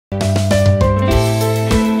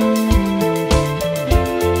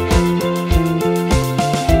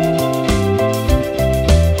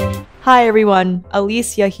Hi everyone,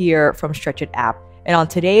 Alicia here from Stretch It app. And on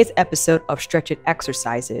today's episode of Stretch It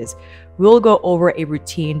Exercises, we'll go over a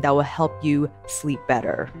routine that will help you sleep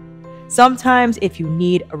better. Sometimes if you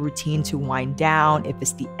need a routine to wind down, if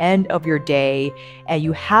it's the end of your day and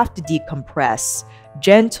you have to decompress,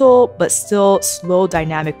 gentle but still slow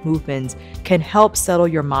dynamic movements can help settle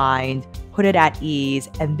your mind, put it at ease,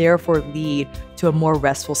 and therefore lead to a more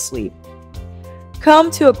restful sleep.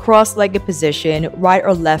 Come to a cross-legged position. Right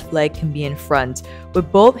or left leg can be in front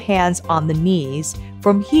with both hands on the knees.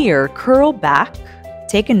 From here, curl back,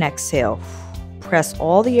 take an exhale, press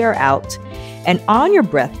all the air out, and on your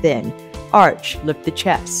breath in, arch, lift the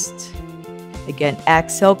chest. Again,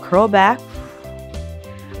 exhale, curl back,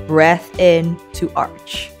 breath in to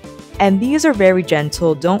arch. And these are very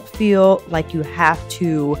gentle. Don't feel like you have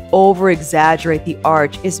to over-exaggerate the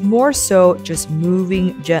arch. It's more so just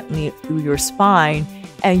moving gently through your spine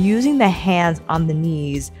and using the hands on the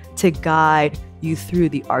knees to guide you through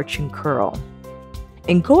the arch and curl.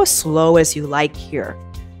 And go as slow as you like here.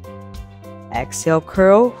 Exhale,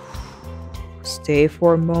 curl. Stay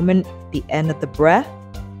for a moment at the end of the breath.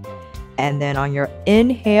 And then on your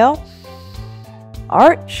inhale,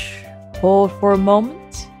 arch. Hold for a moment.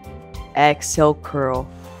 Exhale, curl.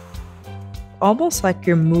 Almost like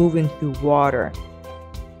you're moving through water.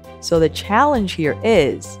 So the challenge here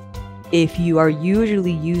is, if you are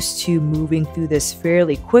usually used to moving through this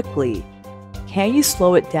fairly quickly, can you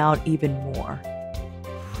slow it down even more?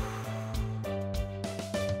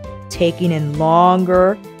 Taking in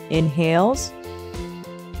longer inhales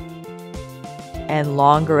and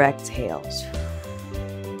longer exhales.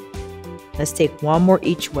 Let's take one more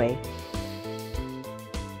each way.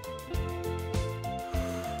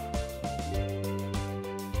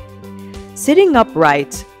 Sitting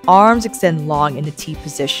upright, arms extend long in the T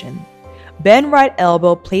position. Bend right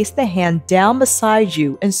elbow, place the hand down beside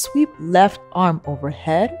you and sweep left arm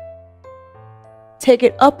overhead. Take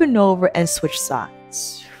it up and over and switch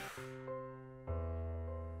sides.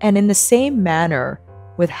 And in the same manner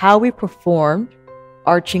with how we performed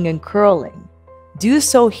arching and curling, do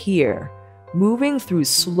so here, moving through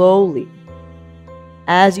slowly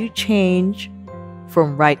as you change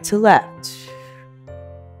from right to left.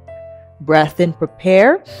 Breath in,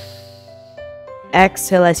 prepare.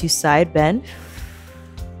 Exhale as you side bend.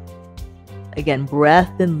 Again,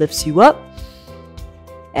 breath in lifts you up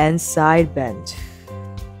and side bend.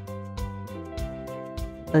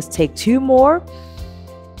 Let's take two more.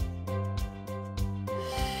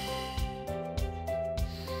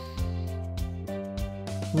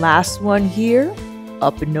 Last one here.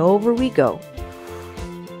 Up and over we go.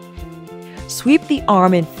 Sweep the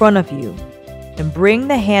arm in front of you and bring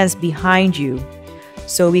the hands behind you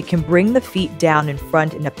so we can bring the feet down in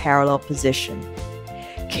front in a parallel position.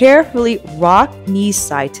 Carefully rock knees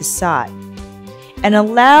side to side and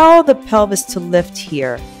allow the pelvis to lift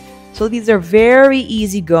here. So these are very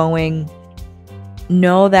easy going.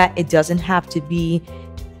 Know that it doesn't have to be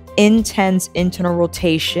intense internal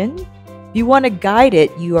rotation. If you want to guide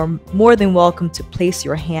it, you are more than welcome to place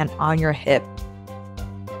your hand on your hip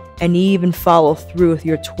and even follow through with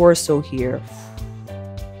your torso here.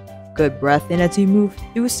 Good, breath in as you move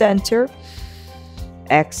through center.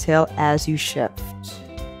 Exhale as you shift.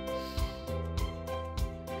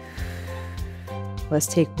 Let's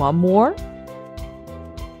take one more.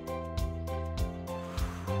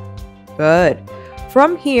 Good.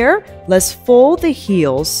 From here, let's fold the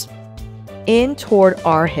heels in toward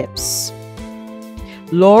our hips.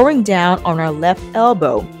 Lowering down on our left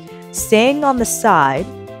elbow, staying on the side,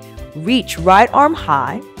 reach right arm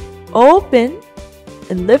high, open,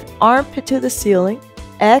 and lift armpit to the ceiling.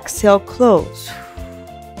 Exhale, close.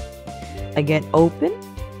 Again, open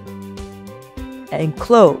and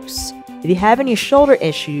close. If you have any shoulder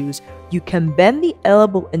issues, you can bend the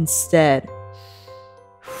elbow instead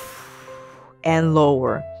and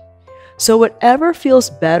lower. So whatever feels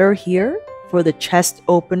better here for the chest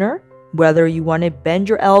opener, whether you want to bend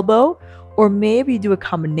your elbow or maybe do a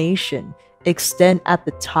combination, extend at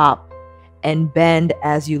the top and bend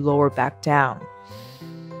as you lower back down.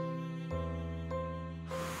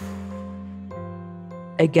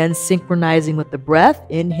 Again, synchronizing with the breath.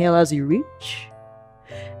 Inhale as you reach.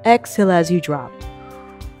 Exhale as you drop.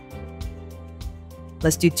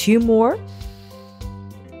 Let's do two more.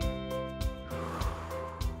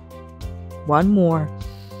 One more.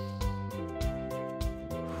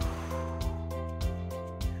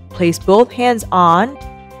 Place both hands on.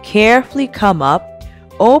 Carefully come up.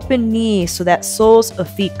 Open knees so that soles of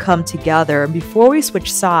feet come together. And before we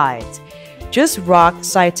switch sides, just rock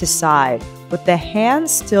side to side with the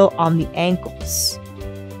hands still on the ankles.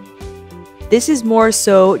 This is more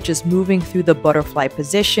so just moving through the butterfly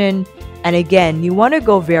position. And again, you want to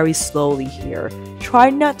go very slowly here. Try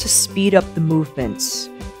not to speed up the movements.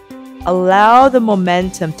 Allow the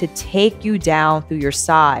momentum to take you down through your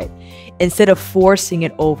side instead of forcing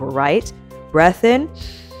it over, right? Breath in,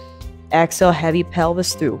 exhale, heavy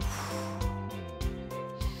pelvis through.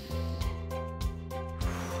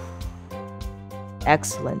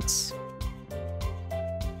 Excellent.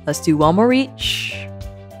 Let's do one more each.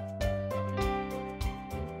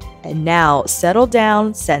 And now settle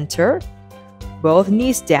down, center, both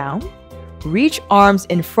knees down, reach arms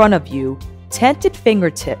in front of you, tented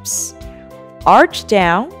fingertips, arch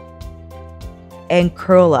down, and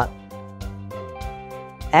curl up.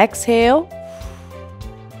 Exhale,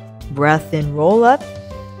 breath in, roll up,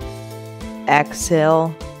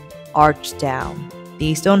 exhale, arch down.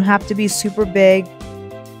 These don't have to be super big,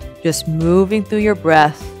 just moving through your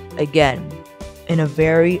breath, again, in a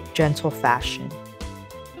very gentle fashion.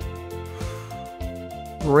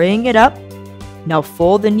 Bring it up. Now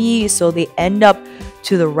fold the knees so they end up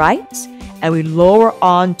to the right, and we lower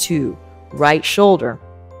onto right shoulder.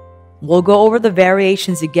 We'll go over the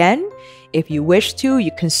variations again. If you wish to,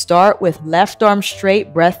 you can start with left arm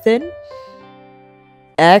straight, breath in.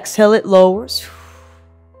 Exhale, it lowers.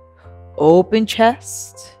 Open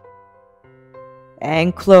chest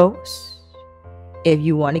and close. If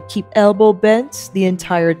you want to keep elbow bent the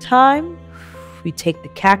entire time, we take the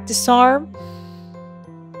cactus arm.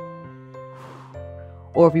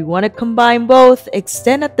 Or if you want to combine both,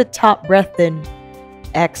 extend at the top, breath in,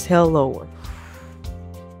 exhale, lower.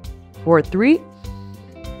 For 3,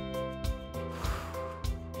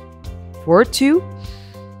 for 2,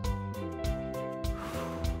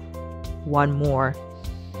 one more.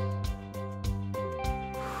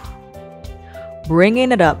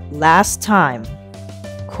 Bringing it up, last time.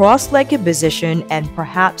 Cross-legged position and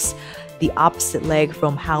perhaps the opposite leg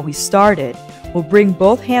from how we started. We'll bring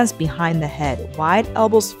both hands behind the head. Wide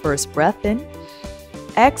elbows first, breath in.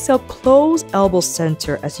 Exhale, close elbow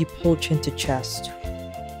center as you pull chin to chest.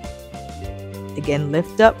 Again,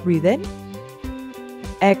 lift up, breathe in.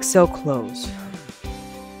 Exhale, close.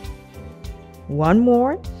 One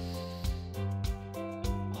more.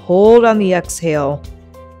 Hold on the exhale.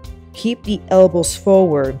 Keep the elbows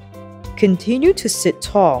forward. Continue to sit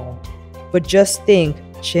tall, but just think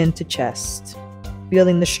chin to chest.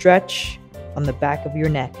 Feeling the stretch on the back of your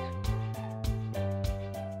neck.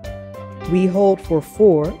 We hold for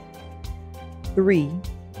 4, 3,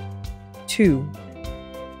 2,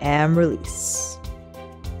 and release.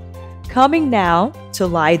 Coming now to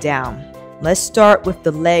lie down. Let's start with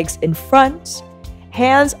the legs in front,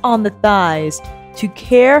 hands on the thighs to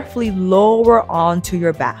carefully lower onto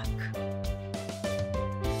your back.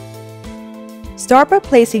 Start by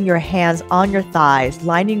placing your hands on your thighs,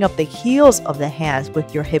 lining up the heels of the hands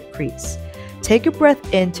with your hip crease. Take a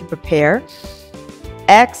breath in to prepare.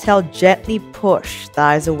 Exhale, gently push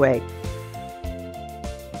thighs away.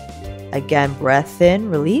 Again, breath in,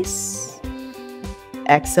 release.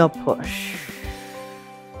 Exhale, push.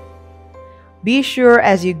 Be sure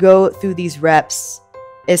as you go through these reps,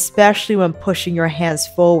 especially when pushing your hands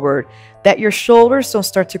forward, that your shoulders don't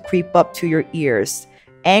start to creep up to your ears.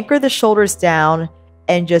 Anchor the shoulders down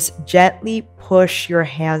and just gently push your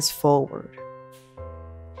hands forward.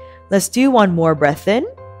 Let's do one more, breath in.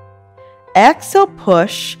 Exhale,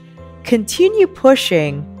 push. Continue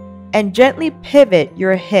pushing and gently pivot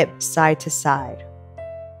your hip side to side,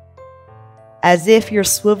 as if you're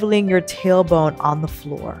swiveling your tailbone on the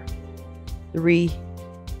floor. 3,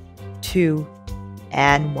 2,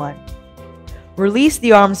 and 1. Release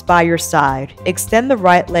the arms by your side. Extend the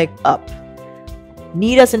right leg up.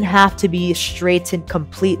 Knee doesn't have to be straightened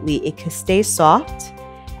completely. It can stay soft.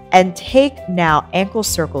 And take now ankle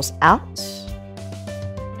circles out.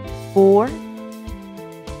 4,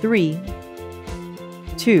 3,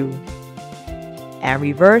 2, and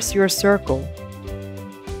reverse your circle.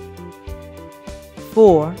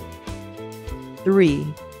 4,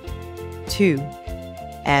 3, 2,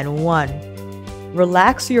 and 1.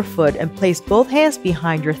 Relax your foot and place both hands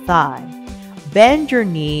behind your thigh. Bend your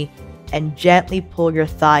knee and gently pull your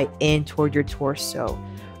thigh in toward your torso.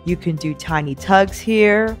 You can do tiny tugs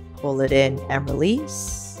here, pull it in and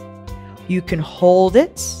release. You can hold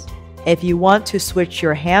it. If you want to switch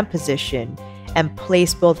your hand position and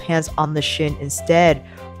place both hands on the shin instead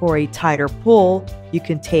for a tighter pull, you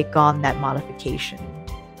can take on that modification.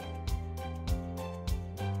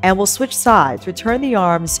 And we'll switch sides. Return the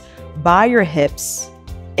arms by your hips.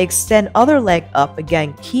 Extend other leg up.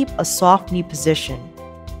 Again, keep a soft knee position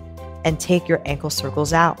and take your ankle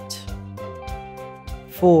circles out.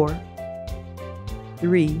 4,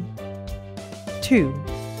 3, 2,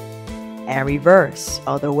 and reverse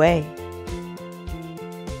other way.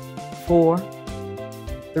 4,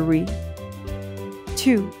 3,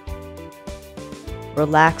 2.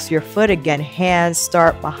 Relax your foot again. Hands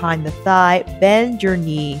start behind the thigh. Bend your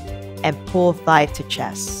knee and pull thigh to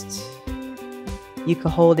chest. You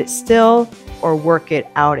can hold it still or work it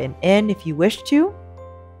out and in if you wish to.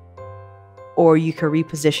 Or you can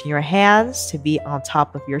reposition your hands to be on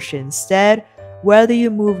top of your shin instead, whether you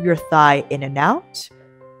move your thigh in and out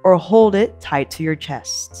or hold it tight to your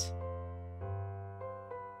chest.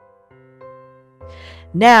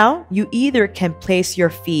 Now, you either can place your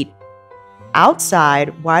feet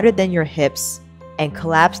outside wider than your hips and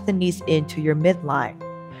collapse the knees into your midline,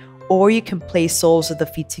 or you can place soles of the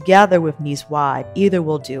feet together with knees wide. Either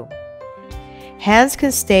will do. Hands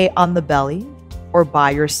can stay on the belly or by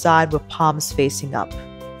your side with palms facing up.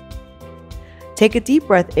 Take a deep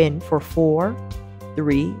breath in for 4,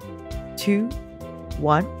 3, 2,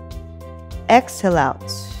 1. Exhale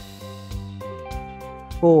out.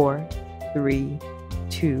 4, 3,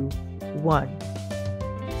 2, 1.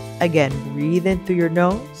 Again, breathe in through your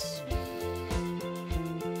nose.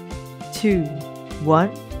 2,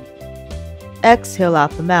 1. Exhale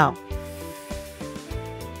out the mouth.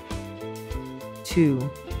 2,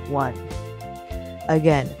 1.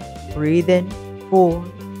 Again, breathe in. 4,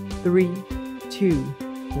 3, 2,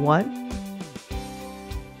 1.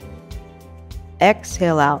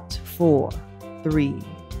 Exhale out. 4, 3,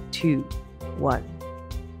 2, 1.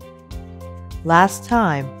 Last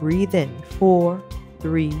time, breathe in. 4,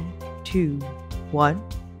 3, 2, 1.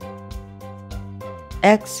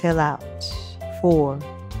 Exhale out. 4,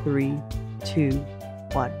 3, 2,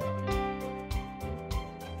 1.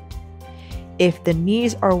 If the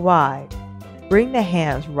knees are wide, bring the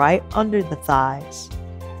hands right under the thighs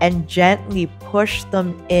and gently push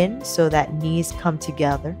them in so that knees come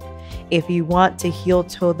together. If you want to heel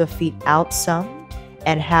toe the feet out some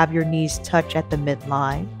and have your knees touch at the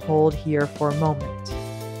midline, hold here for a moment.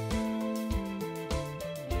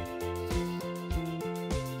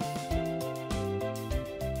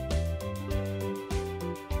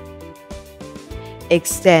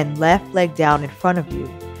 Extend left leg down in front of you.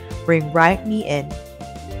 Bring right knee in.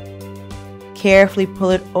 Carefully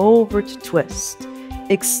pull it over to twist,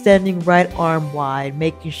 extending right arm wide,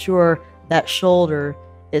 making sure that shoulder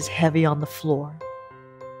is heavy on the floor.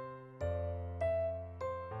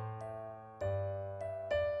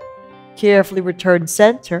 Carefully return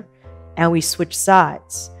center, and we switch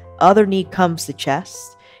sides. Other knee comes to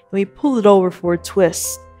chest, and we pull it over for a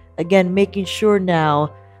twist, again making sure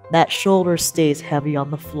now that shoulder stays heavy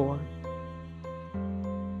on the floor.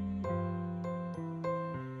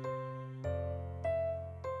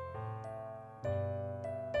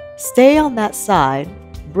 Stay on that side.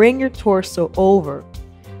 Bring your torso over.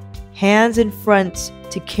 Hands in front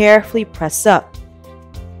to carefully press up.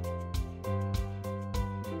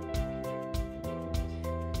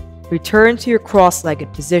 Return to your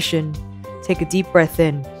cross-legged position. Take a deep breath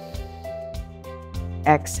in.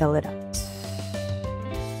 Exhale it out.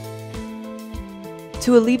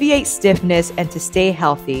 To alleviate stiffness and to stay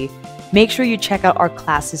healthy, make sure you check out our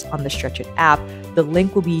classes on the Stretch It app. The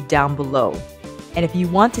link will be down below. And if you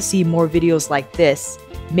want to see more videos like this,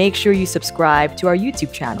 make sure you subscribe to our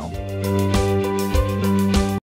YouTube channel.